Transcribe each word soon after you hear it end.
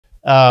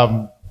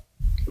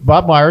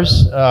Bob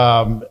Myers,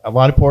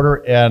 Lonnie Porter,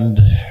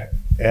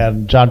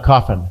 and John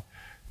Coffin.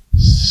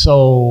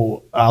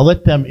 So I'll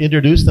let them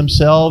introduce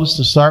themselves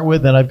to start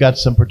with, and I've got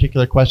some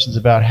particular questions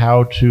about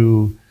how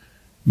to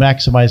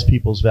maximize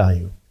people's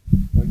value.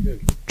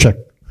 Check.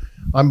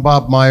 I'm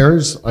Bob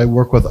Myers. I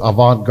work with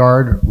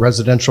Avant-Garde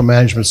Residential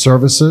Management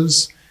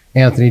Services.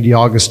 Anthony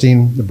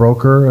DeAugustine, the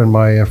broker, and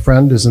my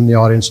friend is in the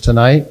audience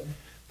tonight.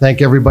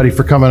 Thank everybody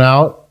for coming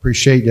out.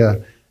 Appreciate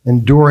you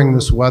enduring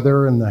this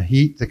weather and the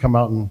heat to come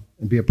out and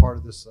be a part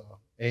of this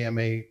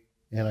AMA.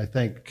 And I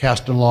thank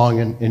Caston Long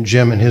and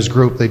Jim and his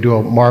group. They do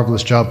a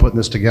marvelous job putting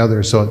this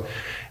together. So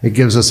it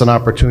gives us an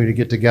opportunity to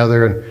get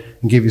together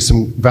and give you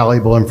some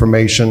valuable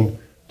information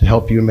to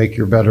help you make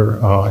your better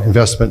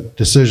investment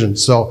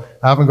decisions. So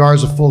Avant-Garde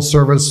is a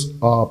full-service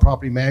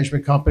property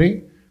management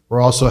company.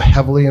 We're also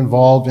heavily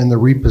involved in the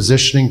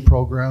repositioning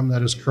program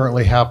that is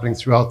currently happening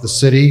throughout the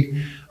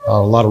city. A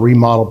lot of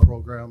remodel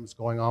programs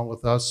going on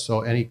with us.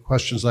 So any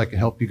questions I can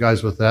help you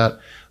guys with that,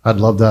 I'd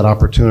love that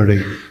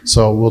opportunity.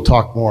 So we'll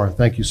talk more.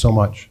 Thank you so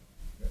much.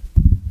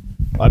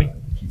 Bonnie?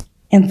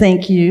 And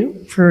thank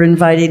you for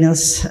inviting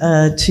us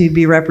to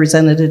be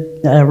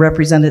represented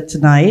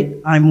tonight.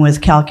 I'm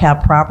with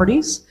CalCap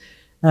Properties.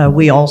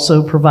 We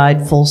also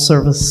provide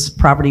full-service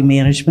property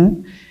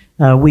management.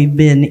 We've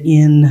been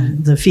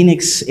in the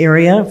Phoenix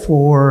area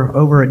for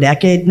over a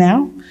decade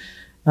now.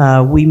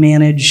 We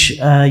manage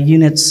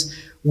units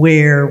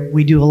where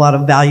we do a lot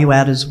of value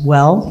add as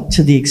well,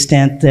 to the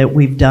extent that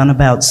we've done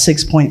about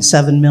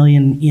 $6.7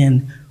 million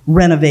in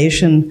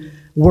renovation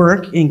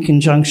work in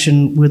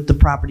conjunction with the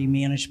property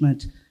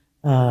management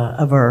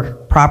of our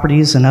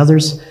properties and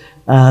others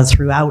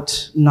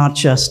throughout not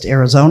just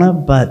Arizona,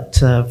 but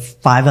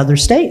 5 other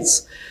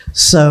states.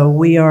 So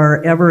we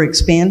are ever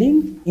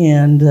expanding,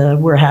 and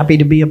we're happy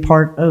to be a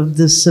part of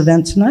this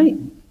event tonight.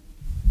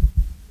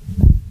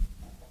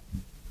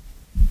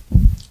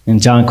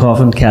 And John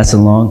Coffin,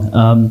 Caston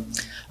Long.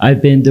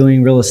 I've been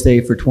doing real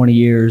estate for 20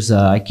 years.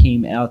 I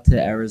came out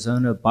to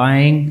Arizona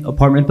buying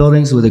apartment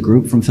buildings with a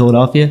group from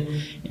Philadelphia,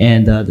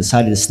 and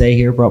decided to stay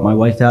here, brought my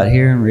wife out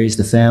here and raised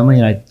a family.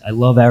 And I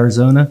love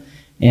Arizona,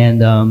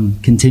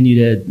 and continue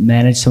to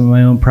manage some of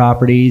my own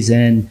properties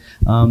and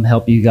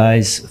help you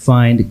guys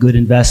find good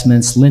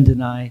investments. Linda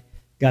and I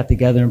got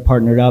together and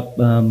partnered up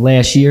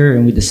last year,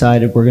 and we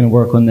decided we're going to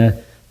work on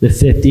the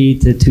 50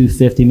 to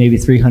 250, maybe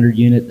 300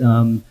 unit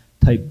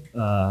type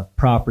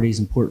properties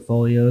and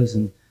portfolios,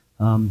 and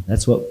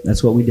that's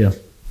what we do.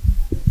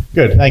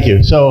 Good, thank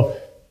you. So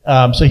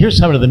here's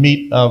some of the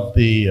meat of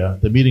the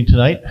meeting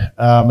tonight,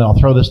 and I'll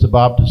throw this to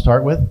Bob to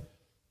start with.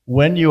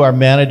 When you are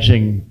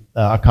managing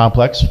a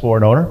complex for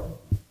an owner,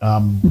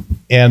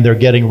 and they're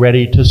getting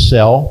ready to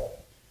sell,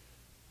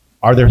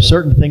 are there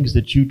certain things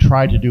that you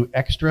try to do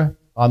extra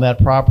on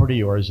that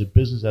property, or is it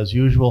business as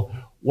usual?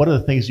 What are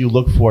the things you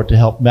look for to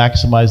help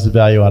maximize the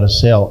value on a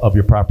sale of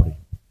your property?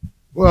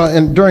 Well,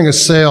 and during a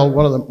sale,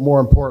 one of the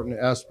more important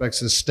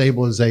aspects is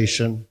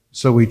stabilization.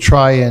 So we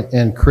try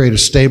and create a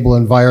stable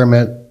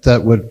environment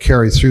that would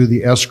carry through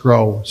the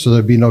escrow, so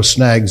there'd be no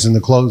snags in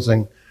the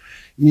closing.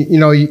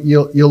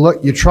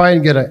 You try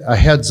and get a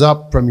heads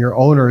up from your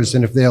owners,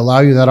 and if they allow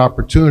you that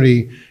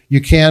opportunity, you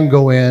can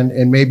go in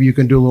and maybe you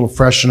can do a little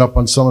freshen up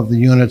on some of the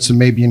units and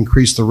maybe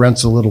increase the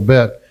rents a little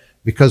bit,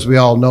 because we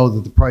all know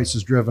that the price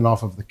is driven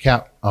off of the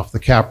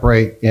cap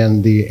rate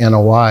in the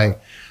NOI.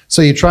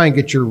 So you try and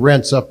get your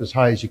rents up as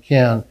high as you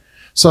can.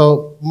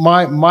 So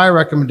my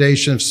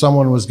recommendation, if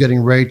someone was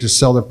getting ready to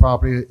sell their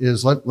property,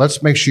 is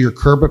let's make sure your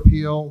curb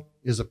appeal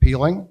is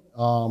appealing.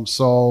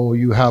 So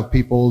you have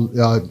people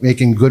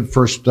making good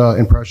first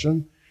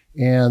impression,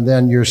 and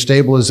then your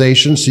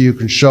stabilization, so you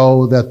can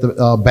show that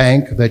the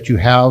bank that you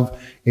have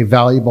a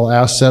valuable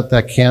asset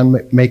that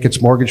can make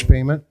its mortgage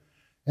payment.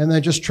 And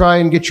then just try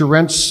and get your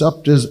rents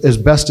up as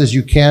best as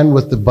you can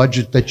with the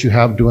budget that you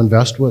have to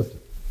invest with.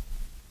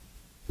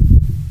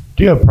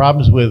 Do you have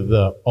problems with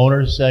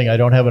owners saying, I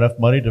don't have enough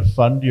money to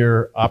fund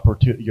your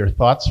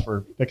thoughts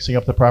for fixing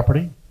up the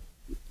property?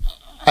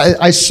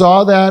 I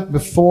saw that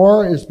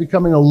before. It's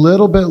becoming a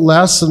little bit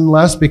less and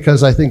less,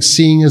 because I think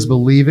seeing is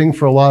believing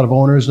for a lot of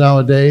owners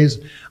nowadays.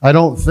 I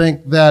don't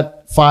think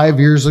that 5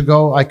 years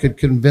ago I could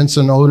convince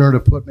an owner to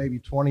put maybe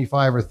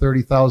 $25,000 or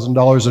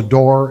 $30,000 a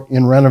door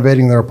in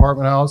renovating their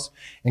apartment house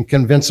and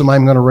convince them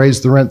I'm going to raise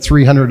the rent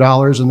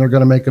 $300 and they're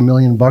going to make $1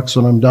 million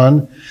when I'm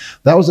done.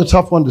 That was a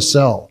tough one to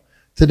sell.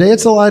 Today,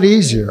 it's a lot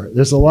easier.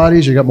 It's a lot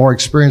easier. You got more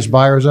experienced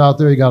buyers out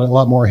there. You got a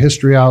lot more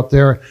history out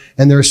there,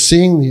 and they're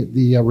seeing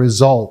the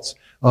results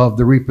of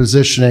the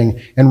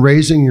repositioning and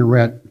raising your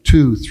rent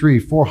 $200,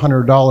 $300,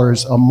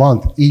 $400 a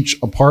month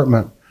each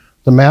apartment.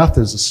 The math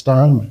is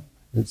astounding.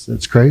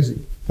 It's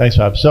crazy. Thanks,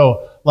 Bob.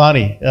 So,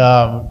 Lonnie,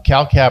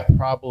 CalCap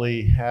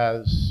probably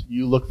has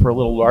you look for a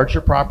little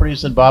larger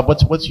properties than Bob.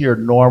 What's your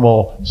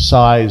normal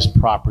size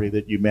property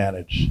that you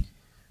manage?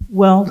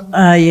 Well,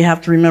 you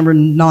have to remember,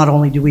 not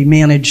only do we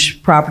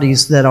manage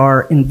properties that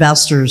our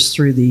investors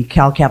through the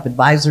CalCap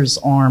Advisors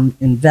arm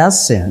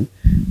invests in,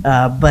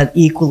 but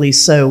equally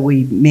so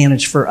we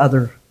manage for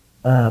other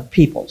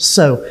people.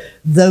 So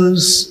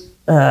those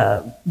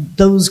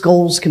those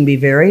goals can be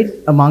varied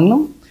among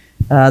them.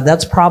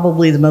 That's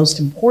probably the most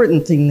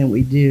important thing that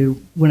we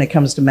do when it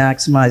comes to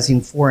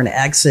maximizing for an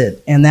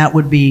exit, and that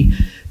would be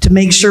to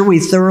make sure we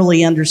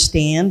thoroughly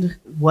understand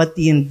what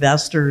the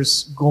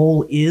investor's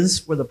goal is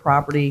for the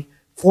property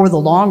for the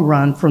long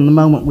run from the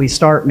moment we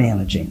start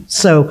managing.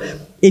 So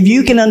if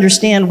you can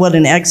understand what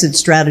an exit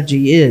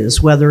strategy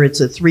is, whether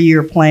it's a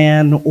 3-year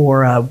plan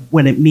or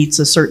when it meets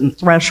a certain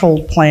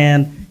threshold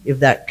plan, if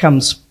that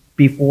comes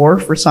before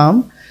for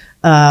some,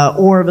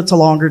 or if it's a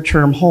longer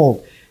term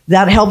hold,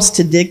 that helps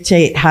to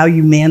dictate how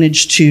you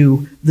manage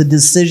to the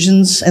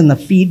decisions and the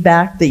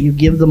feedback that you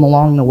give them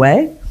along the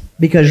way,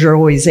 because you're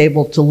always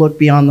able to look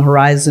beyond the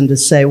horizon to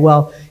say,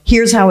 well,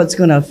 here's how it's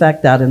going to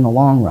affect that in the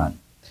long run.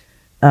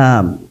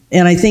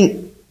 And I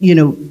think, you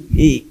know,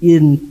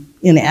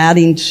 in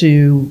adding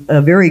to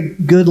a very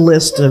good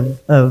list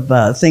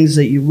of things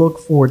that you look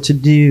for to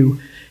do,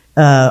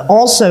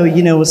 also,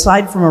 you know,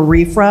 aside from a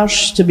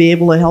refresh to be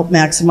able to help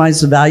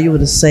maximize the value of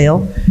the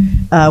sale,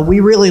 we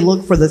really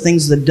look for the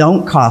things that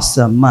don't cost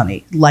them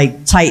money,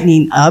 like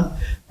tightening up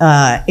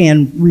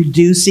and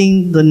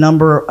reducing the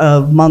number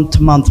of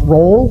month-to-month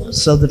roll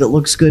so that it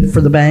looks good for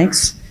the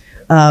banks,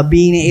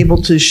 being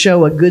able to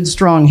show a good,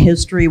 strong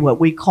history, what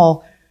we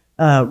call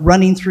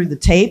running through the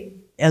tape,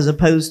 as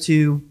opposed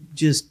to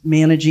just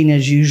managing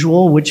as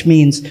usual, which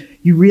means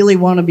you really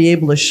want to be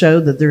able to show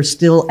that there's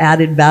still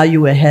added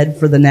value ahead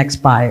for the next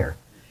buyer.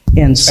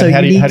 And so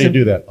how do you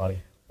do that, Lonnie?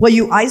 Well,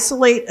 you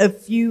isolate a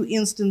few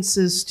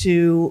instances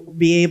to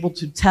be able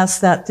to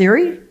test that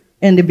theory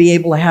and to be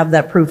able to have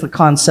that proof of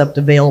concept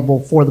available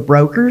for the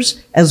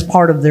brokers as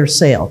part of their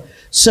sale.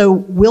 So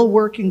we'll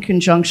work in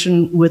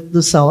conjunction with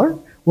the seller,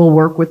 we'll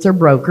work with their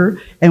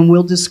broker, and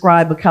we'll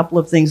describe a couple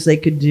of things they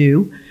could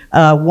do.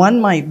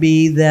 One might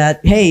be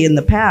that, hey, in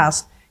the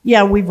past,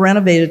 yeah, we've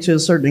renovated to a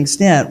certain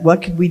extent.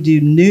 What could we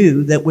do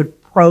new that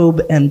would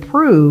probe and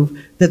prove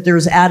that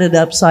there's added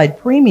upside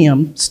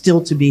premium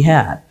still to be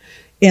had?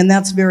 And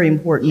that's very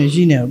important, as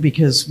you know,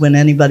 because when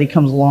anybody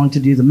comes along to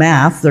do the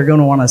math, they're going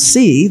to want to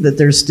see that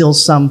there's still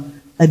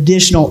some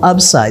additional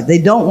upside. They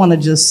don't want to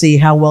just see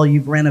how well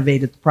you've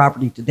renovated the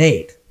property to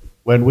date.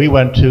 When we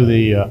went to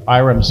the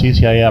IREM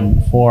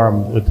CCIM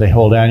forum that they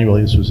hold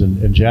annually, this was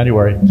in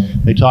January,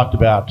 they talked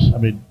about, I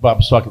mean, Bob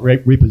was talking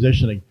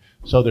repositioning.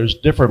 So there's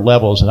different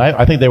levels, and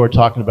I think they were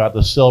talking about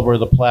the silver,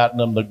 the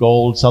platinum, the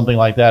gold, something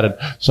like that. And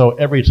so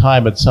every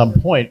time at some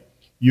point,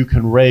 you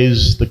can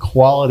raise the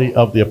quality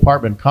of the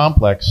apartment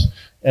complex.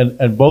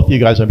 And both of you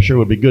guys, I'm sure,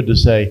 would be good to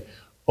say,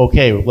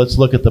 okay, let's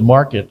look at the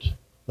market.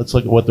 Let's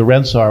look at what the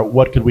rents are.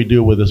 What could we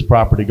do with this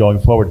property going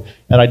forward?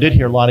 And I did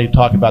hear Lonnie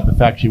talk about the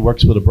fact she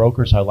works with a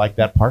broker, so I like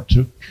that part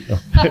too.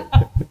 John,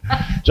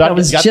 that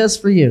was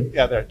just for you.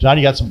 Yeah, there. John,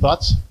 you got some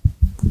thoughts?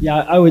 Yeah,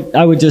 I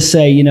would just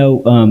say, you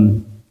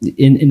know,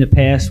 in the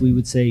past we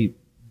would say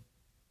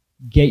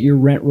get your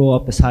rent roll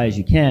up as high as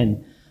you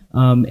can,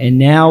 and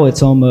now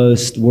it's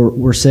almost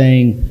we're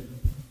saying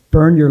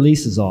burn your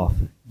leases off,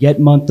 get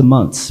month to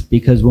months,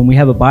 because when we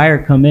have a buyer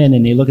come in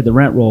and they look at the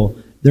rent roll,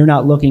 they're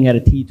not looking at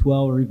a T12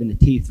 or even a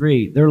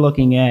T3. They're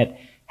looking at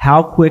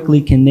how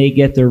quickly can they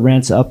get their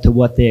rents up to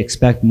what they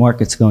expect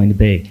market's going to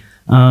be,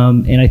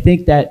 and I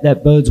think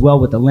that bodes well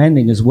with the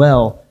lending as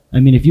well. I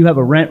mean, if you have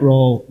a rent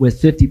roll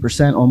with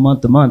 50% on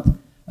month to month,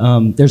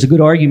 there's a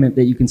good argument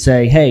that you can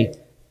say, hey,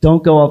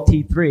 don't go off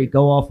T3,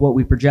 go off what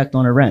we project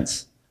on our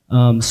rents.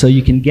 So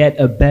you can get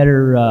a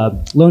better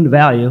loan to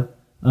value.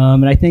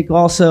 And I think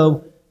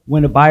also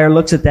when a buyer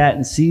looks at that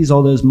and sees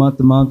all those month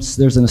to months,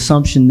 there's an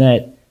assumption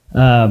that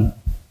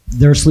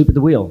they're asleep at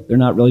the wheel. They're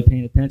not really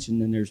paying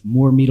attention, and there's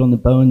more meat on the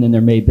bone than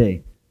there may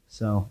be.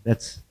 So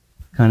that's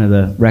kind of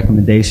the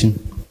recommendation.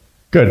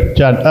 Good,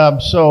 John.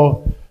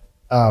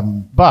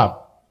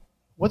 Bob,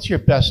 what's your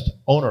best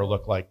owner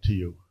look like to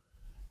you?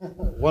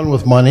 One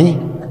with money.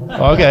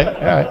 Okay,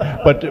 all right.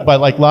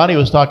 But like Lonnie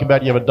was talking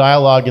about, you have a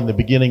dialogue in the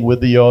beginning with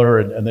the owner,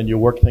 and then you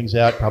work things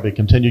out, probably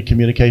continued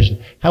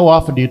communication. How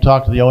often do you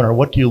talk to the owner?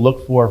 What do you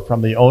look for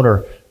from the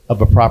owner of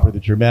a property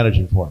that you're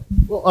managing for?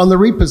 Well, on the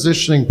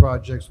repositioning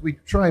projects, we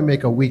try and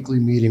make a weekly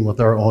meeting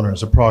with our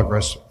owners of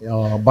progress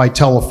by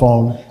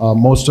telephone.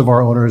 Most of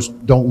our owners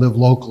don't live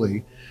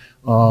locally,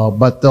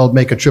 but they'll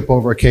make a trip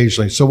over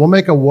occasionally. So we'll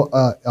make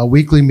a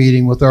weekly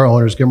meeting with our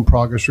owners, give them a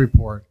progress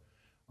report.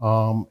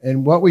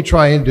 And what we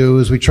try and do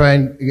is we try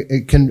and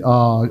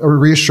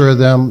reassure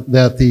them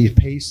that the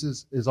pace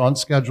is on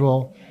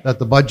schedule, that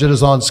the budget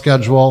is on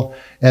schedule,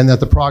 and that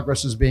the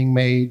progress is being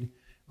made.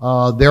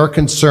 They're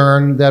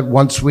concerned that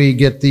once we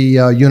get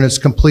the units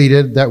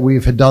completed, that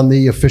we've done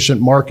the efficient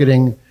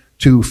marketing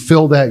to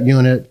fill that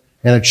unit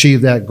and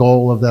achieve that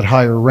goal of that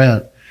higher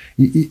rent.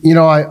 You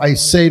know, I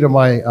say to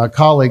my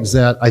colleagues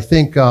that I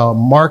think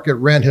market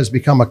rent has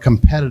become a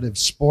competitive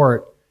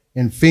sport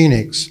in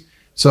Phoenix.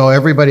 So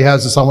everybody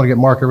has this, I want to get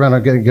market rent,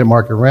 I'm going to get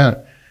market rent.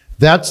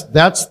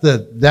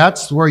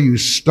 That's where you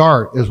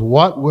start, is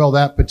what will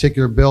that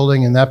particular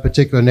building in that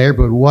particular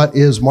neighborhood, what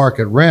is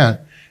market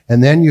rent?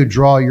 And then you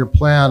draw your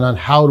plan on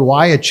how do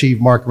I achieve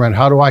market rent?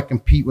 How do I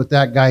compete with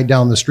that guy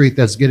down the street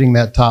that's getting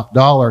that top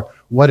dollar?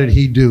 What did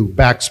he do?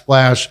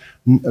 Backsplash,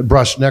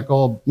 brushed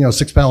nickel,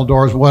 6-panel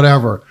doors,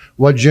 whatever.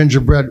 What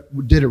gingerbread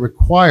did it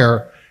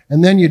require?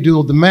 And then you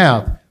do the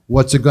math.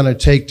 What's it going to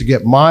take to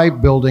get my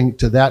building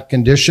to that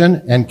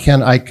condition? And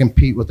can I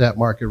compete with that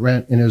market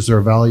rent? And is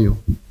there value?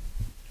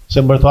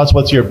 Similar thoughts?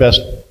 What's your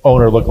best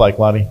owner look like,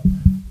 Lonnie?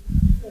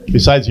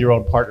 Besides your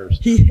own partners.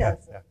 Yes.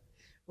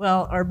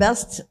 Well, our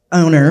best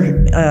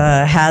owner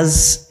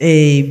has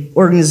a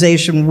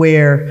organization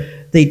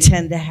where they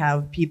tend to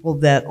have people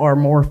that are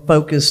more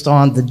focused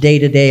on the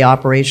day-to-day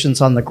operations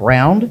on the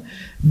ground.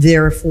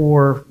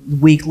 Therefore,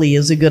 weekly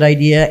is a good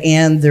idea,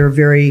 and they're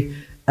very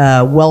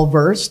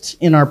well-versed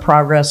in our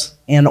progress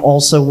and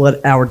also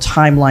what our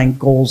timeline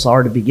goals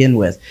are to begin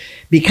with.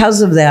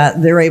 Because of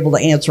that, they're able to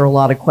answer a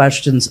lot of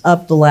questions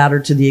up the ladder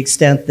to the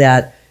extent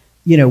that,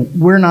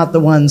 we're not the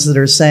ones that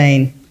are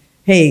saying,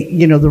 hey,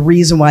 the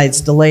reason why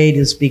it's delayed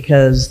is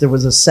because there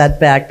was a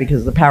setback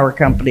because the power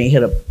company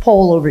hit a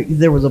pole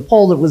there was a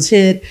pole that was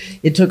hit.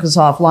 It took us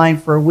offline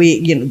for a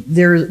week.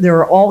 There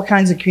are all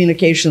kinds of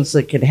communications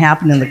that could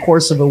happen in the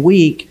course of a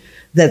week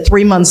that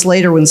 3 months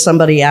later, when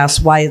somebody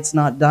asks why it's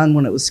not done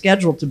when it was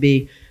scheduled to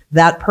be,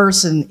 that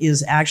person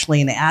is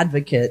actually an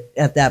advocate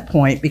at that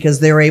point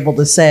because they're able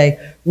to say,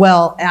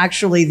 well,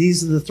 actually,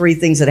 these are the 3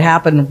 things that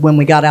happened when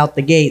we got out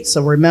the gate.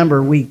 So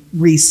remember, we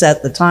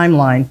reset the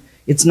timeline.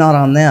 It's not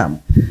on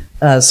them.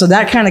 So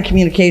that kind of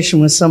communication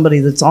with somebody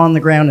that's on the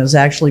ground is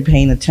actually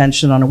paying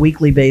attention on a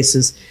weekly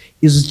basis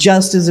is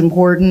just as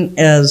important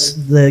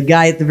as the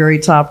guy at the very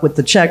top with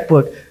the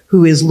checkbook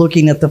who is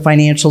looking at the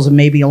financials and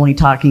maybe only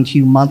talking to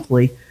you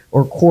monthly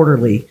or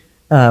quarterly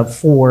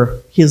for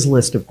his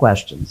list of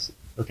questions.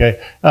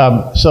 Okay.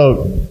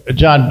 So,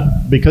 John,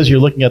 because you're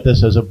looking at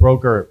this as a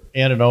broker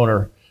and an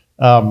owner,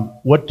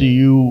 what do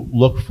you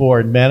look for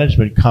in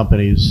management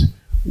companies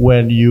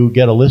when you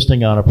get a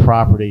listing on a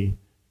property,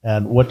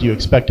 and what do you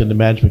expect in the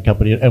management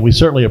company? And we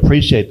certainly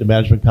appreciate the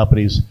management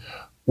companies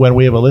when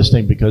we have a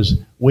listing because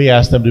we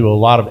ask them to do a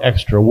lot of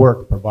extra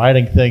work,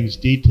 providing things,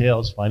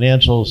 details,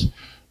 financials,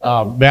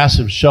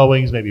 massive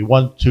showings, maybe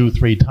 1, 2,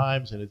 3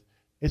 times, and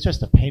it's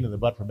just a pain in the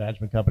butt for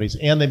management companies,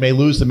 and they may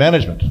lose the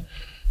management.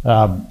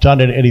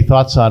 John, any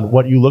thoughts on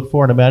what you look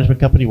for in a management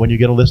company when you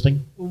get a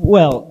listing?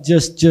 Well,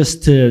 just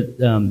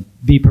to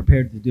be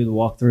prepared to do the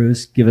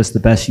walkthroughs, give us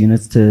the best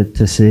units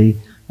to see.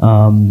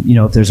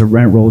 If there's a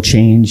rent roll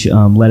change,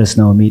 let us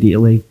know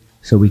immediately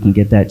so we can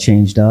get that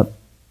changed up.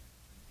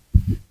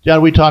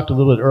 John, we talked a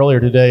little bit earlier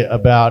today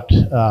about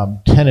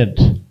tenant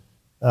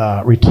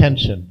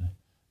retention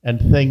and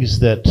things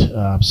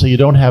that, so you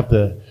don't have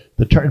the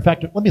turn. In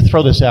fact, let me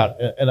throw this out.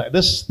 And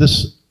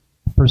this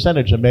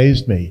percentage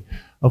amazed me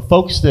of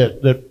folks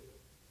that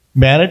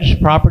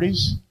manage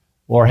properties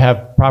or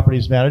have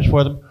properties managed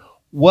for them.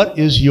 What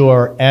is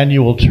your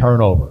annual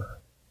turnover?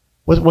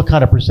 What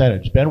kind of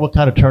percentage? Ben, what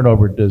kind of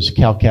turnover does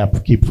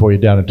CalCap keep for you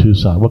down in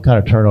Tucson? What kind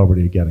of turnover are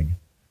you getting?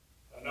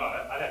 No,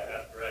 I'd have to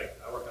ask Greg.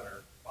 I work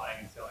under buying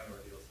and selling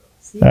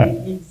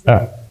ordeals.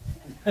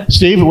 So.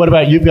 Steve, what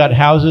about you've got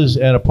houses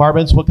and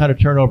apartments? What kind of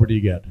turnover do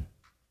you get?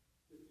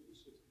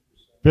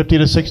 50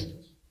 to 60.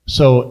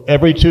 So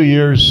every 2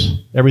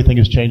 years, everything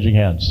is changing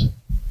hands.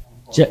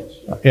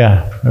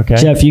 Yeah. Okay.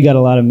 Jeff, you got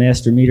a lot of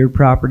master meter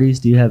properties.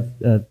 Do you have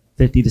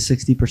 50 to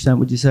 60%?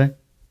 Would you say?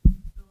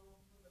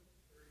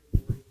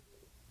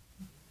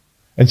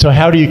 And so,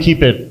 how do you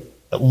keep it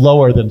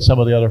lower than some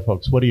of the other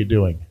folks? What are you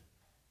doing?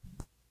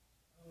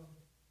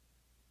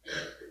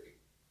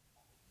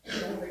 I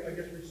guess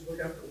we just look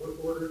after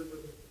work orders,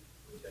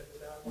 we check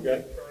this out, and try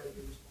to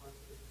be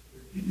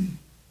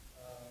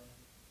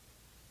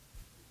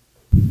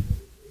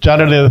responsive.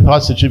 John, any other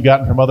thoughts that you've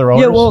gotten from other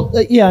owners? Yeah, well,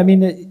 I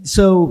mean,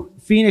 so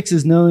Phoenix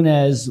is known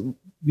as,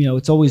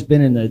 it's always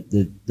been in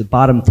the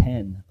bottom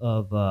 10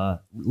 of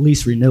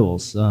lease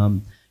renewals.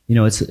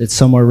 It's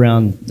somewhere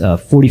around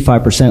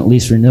 45%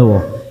 lease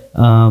renewal.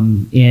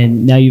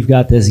 And now you've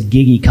got this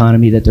gig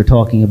economy that they're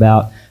talking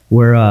about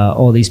where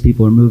all these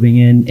people are moving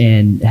in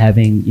and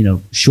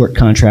having, short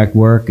contract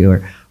work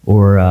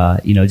or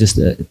just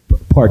a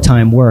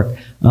part-time work.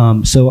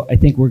 So I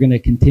think we're going to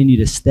continue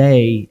to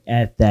stay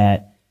at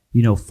that,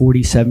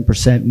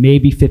 47%,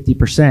 maybe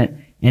 50%.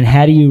 And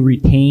how do you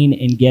retain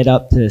and get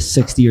up to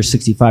 60 or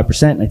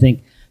 65%? And I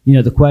think,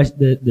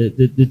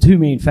 the 2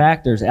 main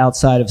factors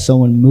outside of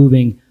someone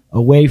moving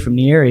away from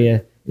the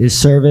area is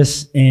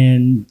service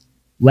and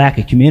lack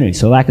of community.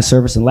 So lack of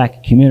service and lack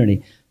of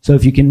community. So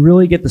if you can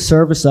really get the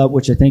service up,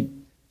 which I think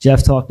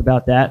Jeff talked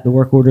about that, the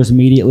work orders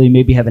immediately,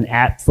 maybe have an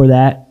app for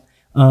that,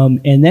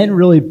 and then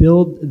really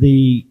build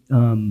the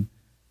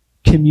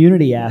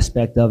community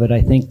aspect of it,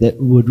 I think that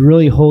would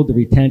really hold the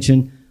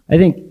retention. I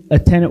think a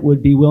tenant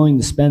would be willing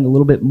to spend a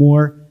little bit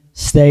more,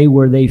 stay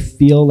where they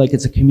feel like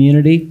it's a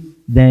community,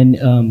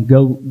 than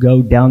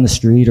go down the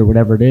street or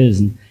whatever it is.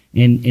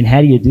 And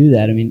how do you do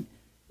that? I mean,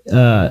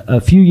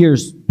 a few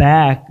years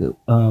back,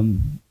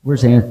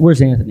 where's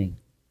Anthony?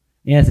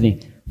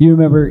 Anthony, you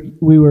remember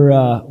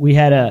we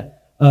had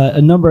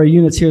a number of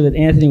units here that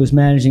Anthony was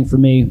managing for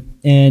me,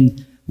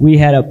 and we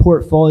had a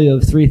portfolio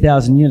of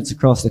 3,000 units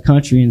across the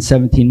country in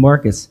 17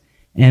 markets.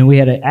 And we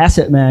had an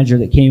asset manager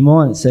that came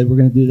on and said, we're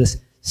going to do this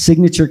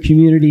signature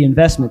community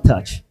investment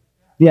touch.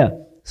 Yeah.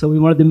 So we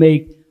wanted to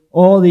make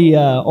all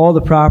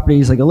the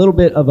properties like a little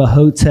bit of a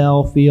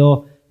hotel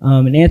feel.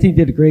 And Anthony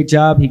did a great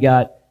job. He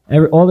got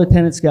all the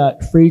tenants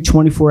got free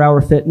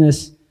 24-hour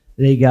fitness.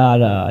 They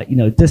got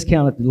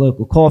discount at the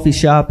local coffee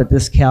shop, a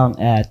discount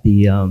at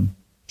the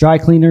dry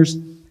cleaners.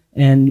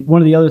 And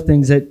one of the other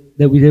things that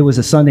we did was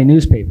a Sunday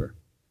newspaper.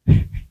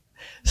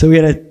 So we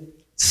had a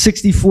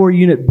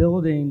 64-unit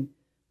building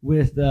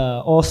with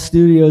all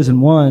studios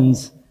and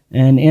ones,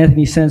 and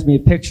Anthony sends me a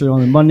picture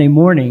on the Monday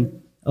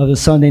morning of the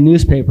Sunday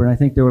newspaper, and I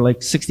think there were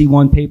like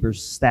 61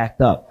 papers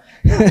stacked up.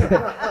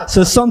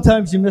 So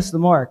sometimes you miss the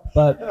mark,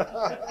 but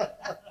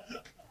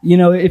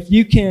if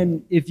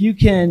you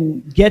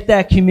can get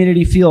that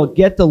community feel,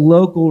 get the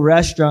local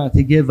restaurant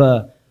to give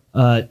a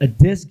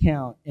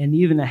discount and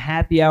even a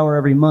happy hour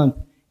every month,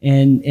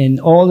 and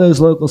all those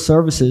local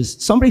services,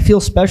 somebody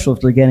feels special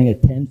if they're getting a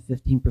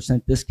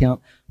 10-15%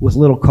 discount with a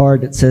little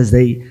card that says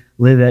they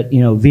live at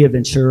Via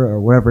Ventura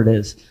or wherever it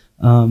is.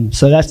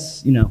 So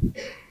that's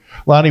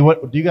Lonnie,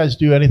 what do you guys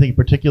do? Anything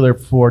particular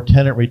for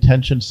tenant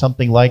retention?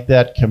 Something like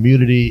that?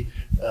 Community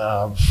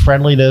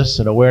friendliness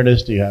and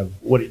awareness? Do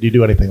you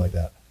do anything like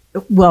that?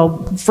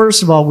 Well,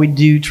 first of all, we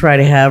do try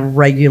to have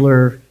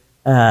regular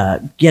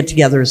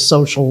get-togethers,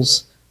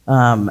 socials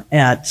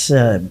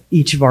at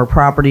each of our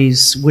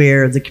properties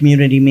where the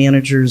community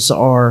managers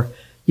are,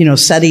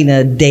 setting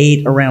a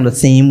date around a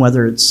theme,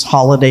 whether it's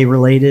holiday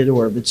related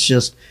or if it's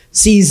just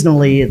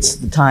seasonally, it's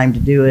the time to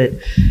do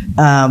it.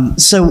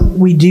 So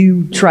we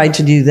do try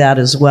to do that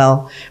as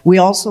well. We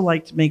also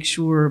like to make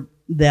sure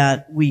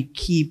that we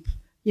keep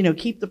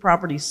the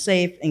property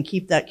safe and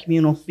keep that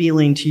communal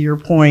feeling, to your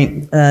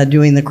point,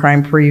 doing the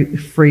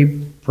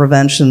crime-free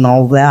prevention and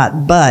all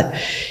that. But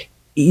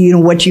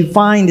what you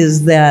find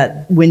is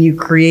that when you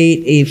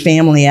create a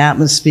family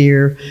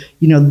atmosphere,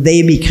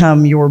 they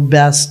become your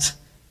best,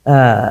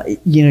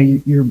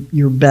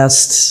 your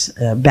best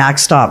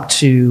backstop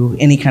to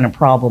any kind of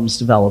problems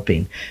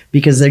developing,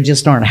 because they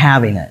just aren't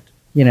having it.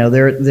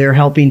 They're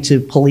helping to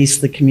police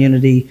the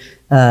community.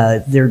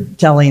 They're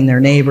telling their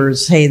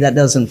neighbors, hey, that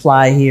doesn't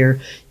fly here.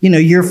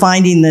 You're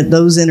finding that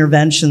those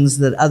interventions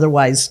that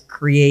otherwise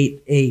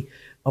create a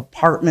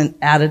apartment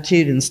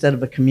attitude instead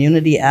of a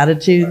community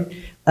attitude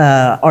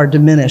are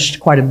diminished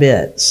quite a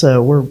bit.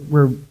 So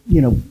we're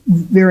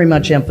very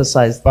much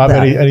emphasize Bob,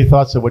 that. any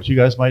thoughts of what you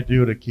guys might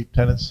do to keep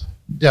tenants?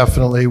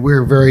 Definitely.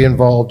 We're very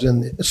involved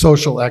in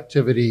social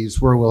activities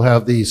where we'll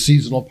have these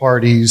seasonal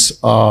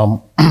parties.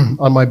 On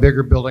my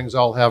bigger buildings,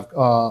 I'll have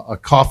a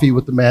coffee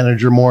with the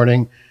manager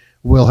morning.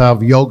 We'll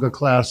have yoga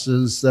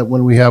classes that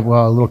when we have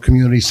little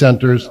community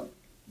centers.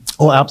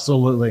 Oh,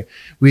 absolutely.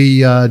 We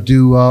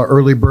do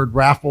early bird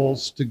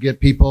raffles to get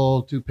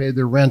people to pay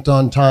their rent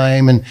on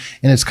time. And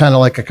it's kind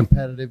of like a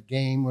competitive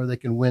game where they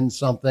can win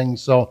something.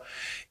 So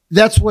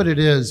that's what it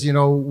is.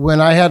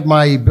 When I had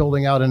my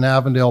building out in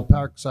Avondale,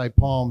 Parkside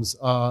Palms,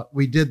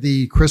 we did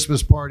the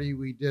Christmas party.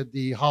 We did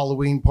the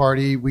Halloween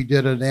party. We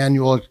did an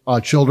annual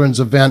children's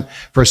event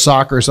for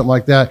soccer or something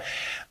like that.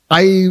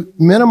 I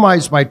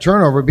minimized my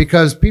turnover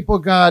because people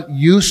got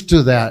used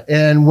to that.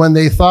 And when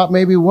they thought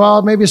maybe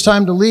it's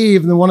time to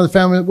leave, and then one of the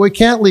family, we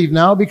can't leave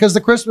now because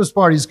the Christmas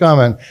party's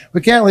coming. We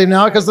can't leave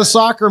now because the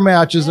soccer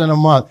match is in a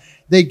month.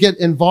 They get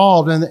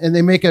involved and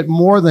they make it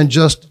more than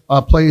just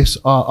a place,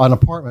 an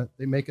apartment.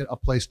 They make it a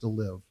place to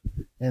live.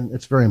 And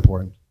it's very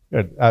important.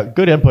 Good.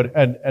 Good input.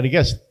 And I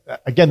guess,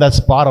 again, that's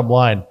bottom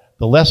line.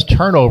 The less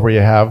turnover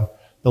you have,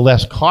 the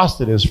less cost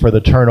it is for the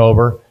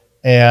turnover,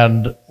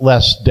 and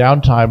less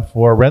downtime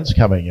for rents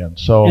coming in.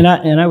 So, and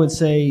I would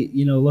say,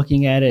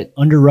 looking at it,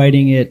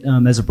 underwriting it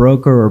as a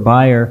broker or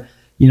buyer,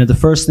 the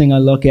first thing I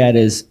look at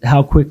is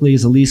how quickly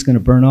is the lease going to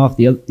burn off.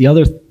 The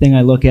other thing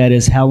I look at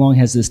is how long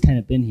has this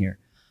tenant been here,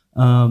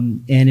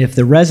 and if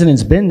the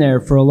resident's been there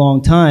for a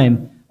long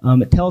time,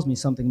 it tells me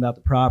something about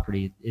the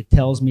property. It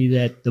tells me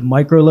that the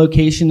micro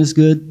location is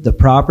good, the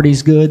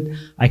property's good.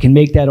 I can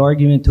make that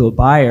argument to a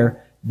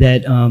buyer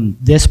that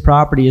this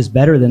property is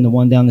better than the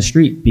one down the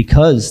street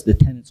because the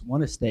tenants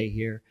want to stay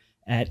here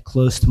at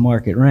close to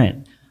market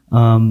rent.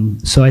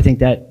 So I think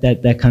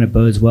that kind of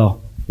bodes well.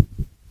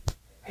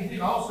 I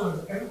think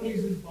also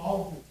everybody's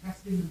involved in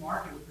testing the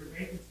market with their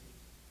vacancies.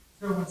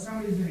 So when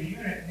somebody's in a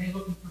unit and they're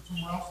looking for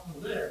somewhere else to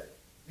live,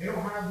 they don't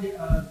have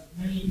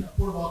many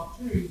affordable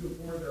opportunities of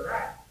where they're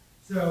at.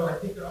 So I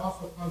think that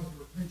also causes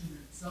retention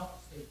in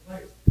itself to stay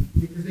placed,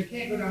 because they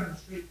can't go down the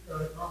street or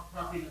the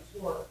property next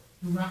door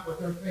to rent what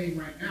they're paying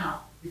right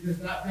now, because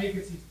that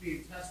vacancy is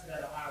being tested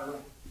at a higher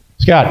rent.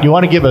 Scott, you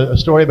want to give a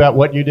story about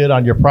what you did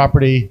on your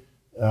property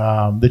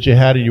that you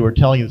had, and you were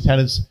telling the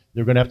tenants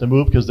they're going to have to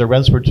move because their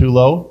rents were too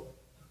low,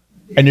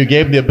 and you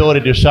gave them the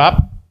ability to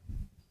shop?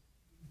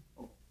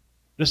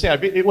 Just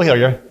say, we'll hear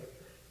you.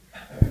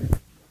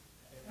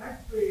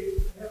 Actually,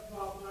 I have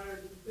Bob Myers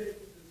to take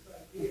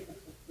this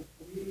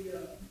idea.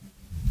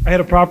 I had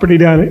a property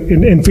down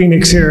in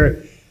Phoenix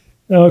here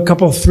a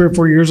couple, 3 or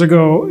 4 years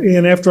ago,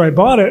 and after I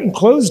bought it and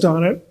closed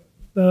on it,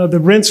 the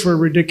rents were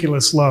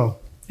ridiculous low.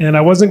 And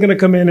I wasn't going to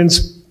come in and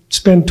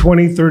spend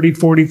 20, 30,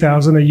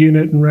 40,000 a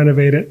unit and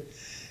renovate it.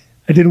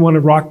 I didn't want to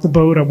rock the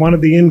boat. I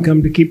wanted the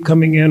income to keep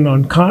coming in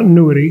on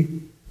continuity.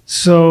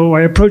 So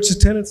I approached the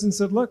tenants and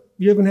said, look,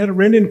 you haven't had a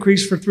rent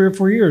increase for 3 or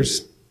 4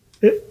 years.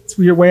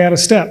 You're way out of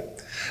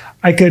step.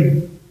 I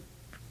could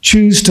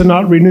choose to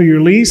not renew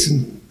your lease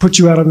and put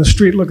you out on the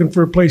street looking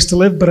for a place to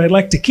live, but I'd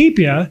like to keep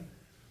you.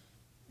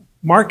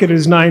 Market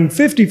is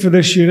 $950 for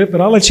this unit,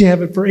 but I'll let you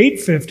have it for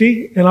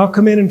 $850, and I'll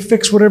come in and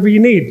fix whatever you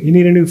need. You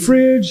need a new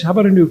fridge? How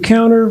about a new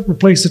counter?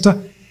 Replace the top?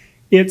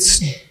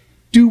 It's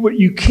do what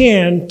you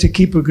can to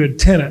keep a good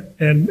tenant.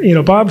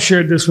 And Bob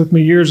shared this with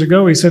me years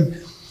ago. He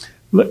said,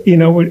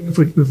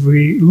 if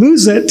we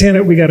lose that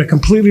tenant, we got to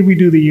completely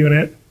redo the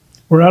unit.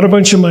 We're out a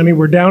bunch of money.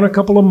 We're down a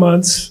couple of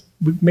months.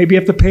 We maybe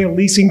have to pay a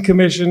leasing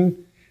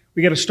commission.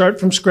 We got to start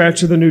from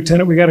scratch with a new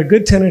tenant. We got a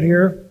good tenant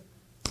here.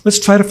 Let's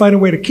try to find a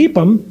way to keep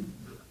them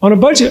on a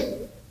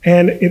budget.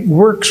 And it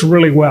works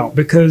really well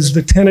because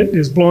the tenant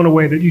is blown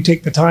away that you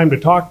take the time to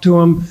talk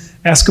to them,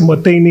 ask them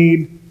what they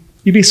need.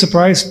 You'd be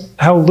surprised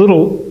how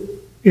little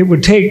it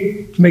would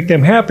take to make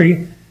them happy.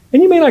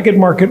 And you may not get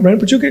market rent,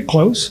 but you'll get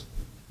close.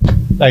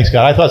 Thanks,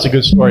 Scott. I thought it's a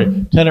good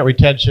story. Tenant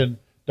retention,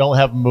 don't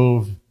have them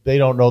move. They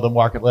don't know the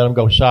market. Let them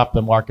go shop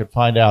the market,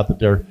 find out that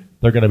they're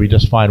going to be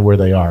just fine where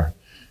they are.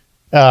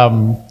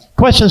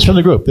 Questions from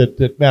the group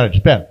that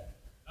managed? Ben.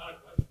 Not a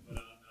question, but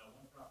on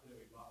one property that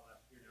we bought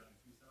last year down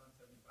in Tucson,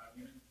 75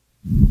 unit.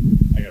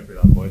 I got to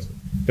read that voice.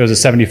 It was a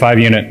 75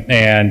 unit,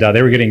 and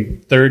they were getting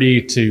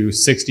 30 to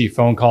 60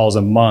 phone calls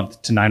a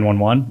month to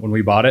 911 when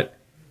we bought it.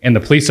 And the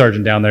police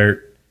sergeant down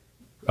there,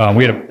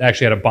 we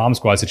actually had a bomb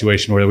squad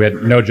situation where we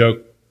had, no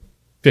joke,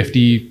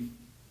 50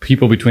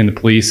 people between the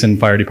police and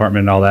fire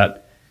department and all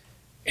that.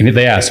 And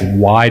they asked,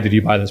 why did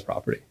you buy this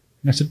property?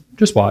 And I said,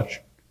 just watch.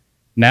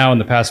 Now in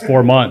the past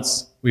 4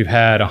 months, we've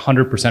had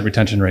 100%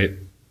 retention rate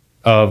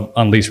of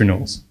on lease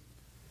renewals.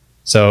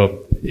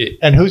 So,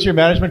 and who's your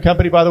management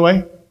company, by the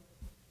way?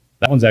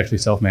 That one's actually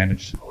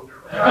self-managed.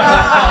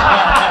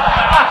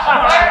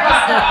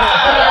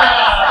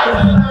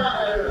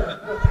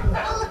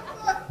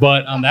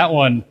 But on that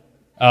one,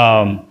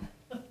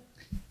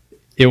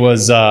 it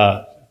was on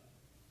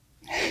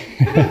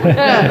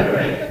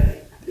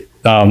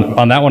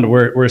that one,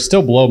 we're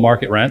still below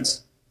market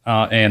rents,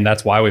 and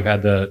that's why we've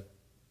had the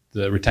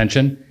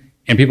retention.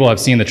 And people have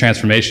seen the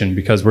transformation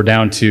because we're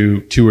down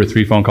to 2 or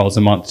 3 phone calls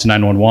a month to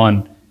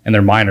 911, and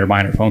they're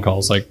minor phone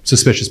calls like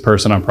suspicious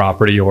person on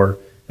property or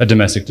a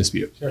domestic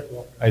dispute. Sure.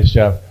 Nice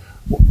job.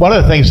 One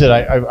of the things that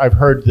I've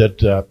heard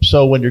that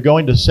so when you're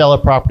going to sell a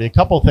property, a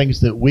couple of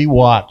things that we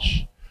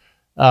watch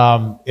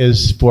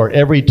is for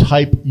every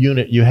type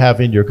unit you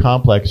have in your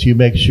complex, you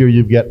make sure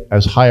you get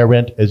as high a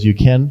rent as you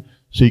can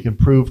so you can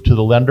prove to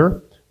the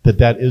lender that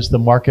that is the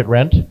market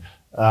rent.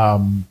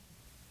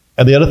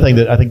 And the other thing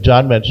that I think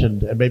John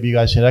mentioned, and maybe you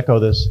guys can echo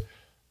this,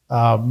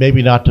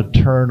 maybe not to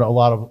turn a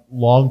lot of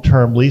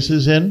long-term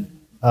leases in.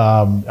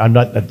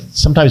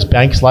 Sometimes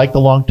banks like the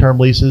long-term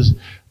leases,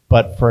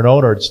 but for an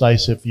owner, it's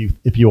nice if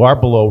you are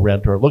below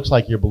rent or it looks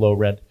like you're below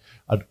rent,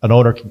 an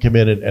owner can come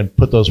in and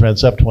put those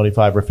rents up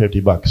 25 or 50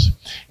 bucks.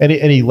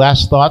 Any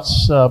last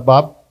thoughts,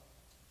 Bob?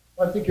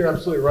 I think you're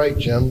absolutely right,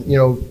 Jim.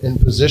 In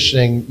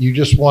positioning, you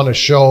just want to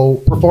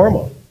show pro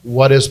forma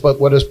what is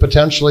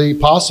potentially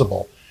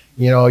possible.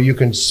 You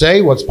can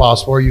say what's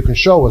possible or you can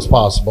show what's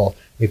possible.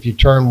 If you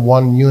turn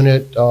one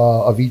unit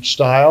of each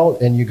style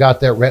and you got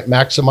that rent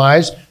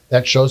maximized,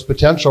 that shows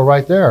potential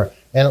right there.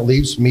 And it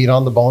leaves meat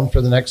on the bone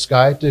for the next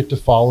guy to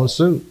follow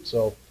suit.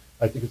 So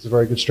I think it's a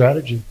very good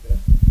strategy.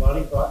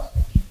 Lonnie, thoughts?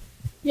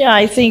 Yeah,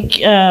 I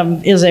think,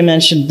 as I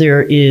mentioned,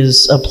 there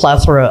is a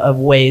plethora of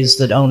ways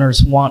that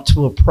owners want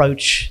to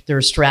approach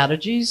their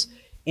strategies,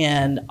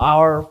 and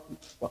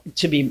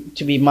to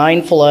be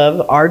mindful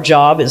of, our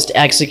job is to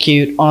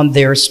execute on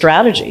their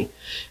strategy.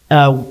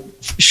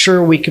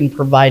 Sure, we can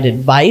provide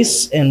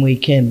advice and we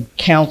can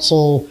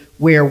counsel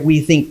where we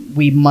think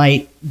we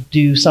might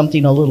do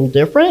something a little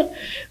different,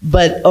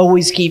 but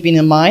always keeping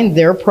in mind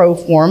their pro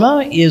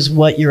forma is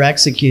what you're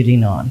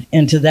executing on.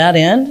 And to that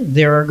end,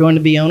 there are going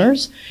to be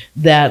owners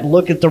that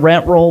look at the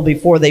rent roll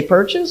before they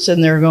purchase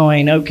and they're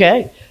going,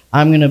 okay,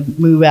 I'm going to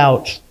move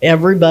out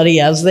everybody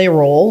as they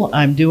roll.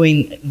 I'm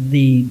doing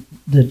the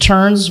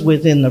turns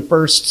within the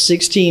first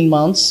 16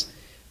 months.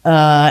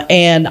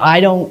 And I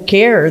don't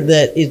care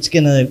that it's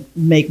going to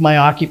make my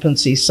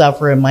occupancy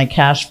suffer and my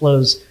cash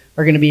flows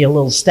are going to be a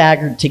little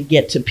staggered to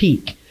get to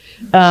peak.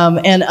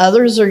 And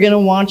others are going to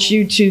want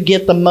you to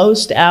get the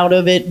most out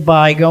of it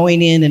by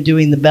going in and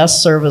doing the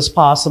best service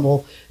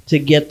possible to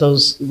get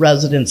those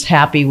residents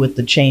happy with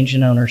the change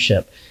in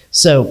ownership.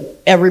 So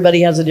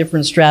everybody has a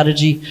different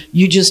strategy.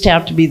 You just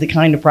have to be the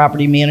kind of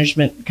property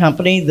management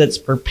company that's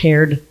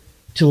prepared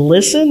to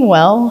listen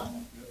well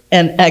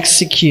and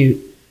execute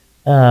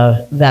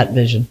that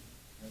vision.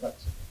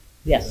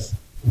 Yes.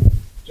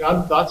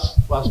 John, thoughts?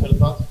 Last minute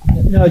thoughts?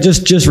 No,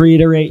 just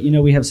reiterate,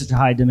 we have such a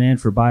high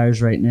demand for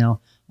buyers right now.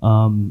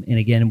 And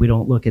again, we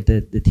don't look at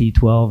the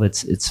T12.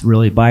 It's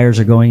really buyers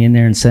are going in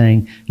there and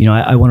saying,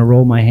 I want to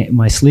roll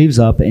my sleeves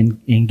up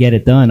and get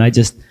it done. I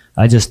just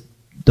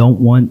don't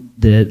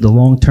want the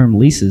long-term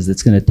leases.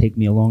 It's going to take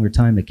me a longer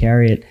time to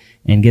carry it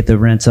and get the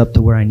rents up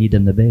to where I need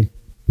them to be.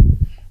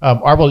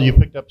 Arvel, you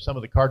picked up some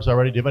of the cards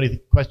already. Do you have any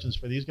questions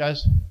for these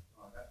guys?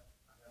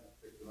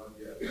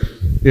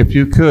 If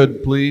you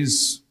could,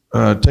 please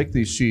take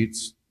these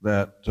sheets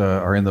that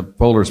are in the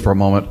folders for a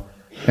moment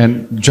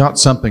and jot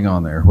something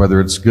on there, whether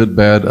it's good,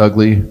 bad,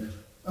 ugly,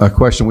 a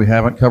question we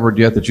haven't covered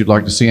yet that you'd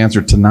like to see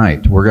answered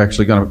tonight. We're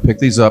actually going to pick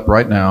these up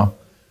right now.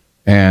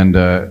 And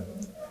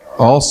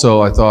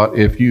also, I thought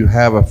if you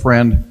have a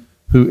friend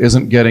who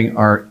isn't getting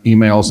our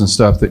emails and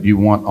stuff that you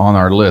want on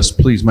our list,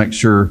 please make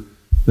sure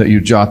that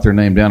you jot their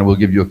name down, and we'll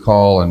give you a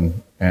call and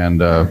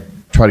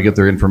try to get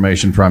their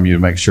information from you to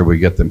make sure we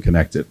get them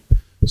connected.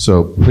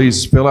 So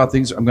please fill out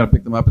these. I'm going to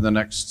pick them up in the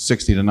next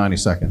 60 to 90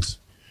 seconds.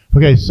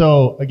 Okay,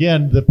 so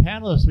again, the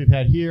panelists we've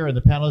had here and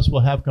the panelists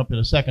we'll have come in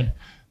a second,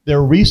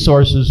 they're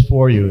resources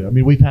for you. I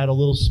mean, we've had a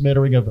little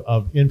smattering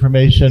of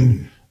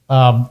information.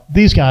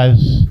 These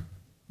guys,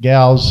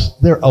 gals,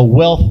 they're a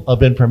wealth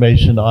of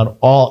information on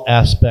all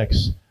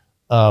aspects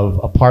of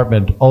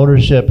apartment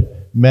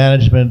ownership,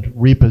 management,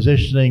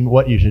 repositioning,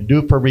 what you should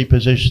do for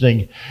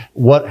repositioning,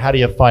 how do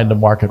you find the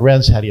market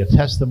rents, how do you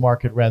test the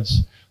market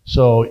rents.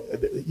 So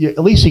at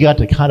least you got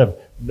to kind of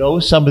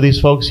know some of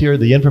these folks here.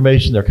 The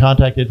information, their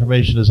contact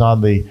information is on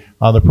the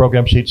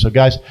program sheet. So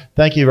guys,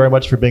 thank you very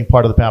much for being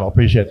part of the panel.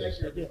 Appreciate it.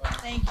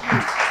 Thank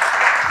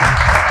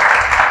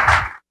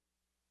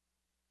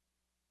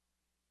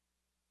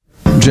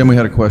you. Jim, we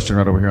had a question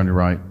right over here on your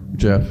right.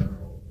 Jeff.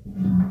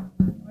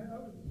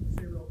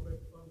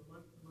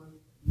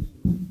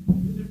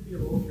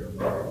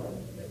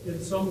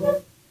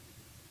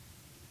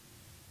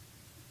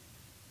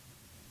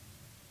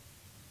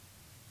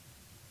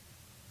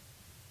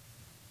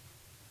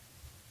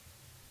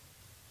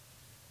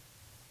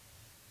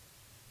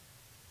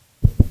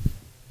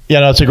 Yeah,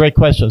 no, it's a great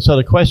question. So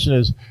the question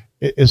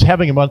is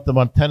having a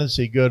month-to-month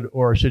tenancy good,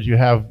 or should you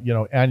have,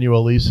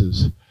 annual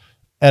leases?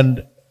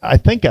 And I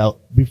think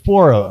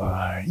before,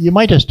 you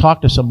might just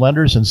talk to some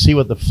lenders and see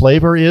what the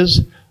flavor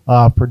is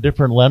for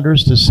different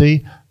lenders to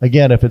see.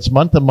 Again, if it's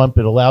month-to-month,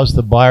 it allows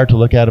the buyer to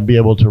look at and be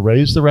able to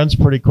raise the rents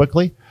pretty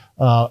quickly.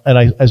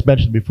 And as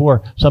mentioned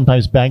before,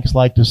 sometimes banks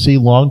like to see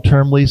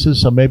long-term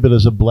leases, so maybe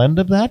there's a blend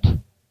of that.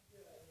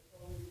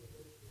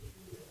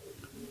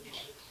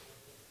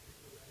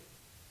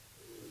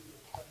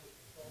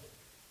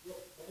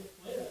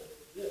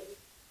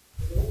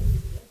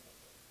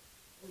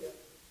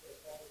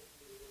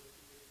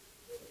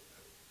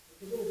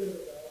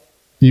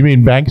 You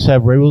mean banks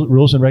have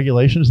rules and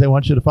regulations they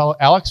want you to follow?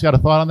 Alex, got a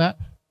thought on that?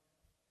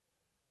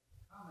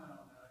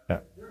 Yeah.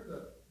 There's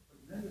a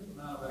tremendous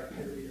amount of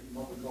activity in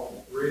what we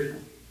call bridge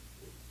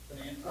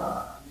financing.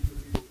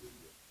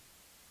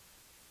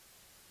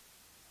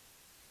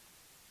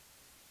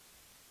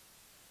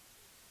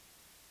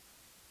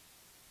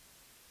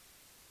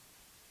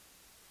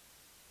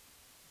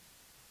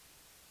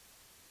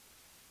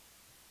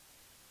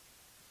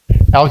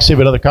 Alex, you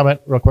have another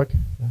comment real quick?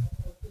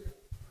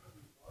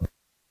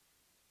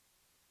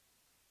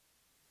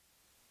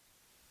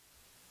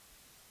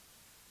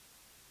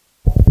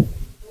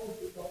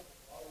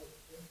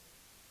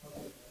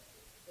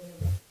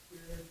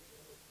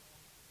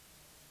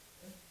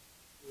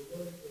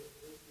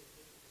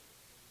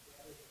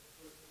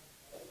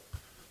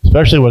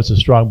 Especially when it's a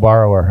strong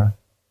borrower. Huh?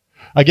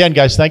 Again,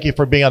 guys, thank you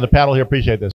for being on the panel here. Appreciate this.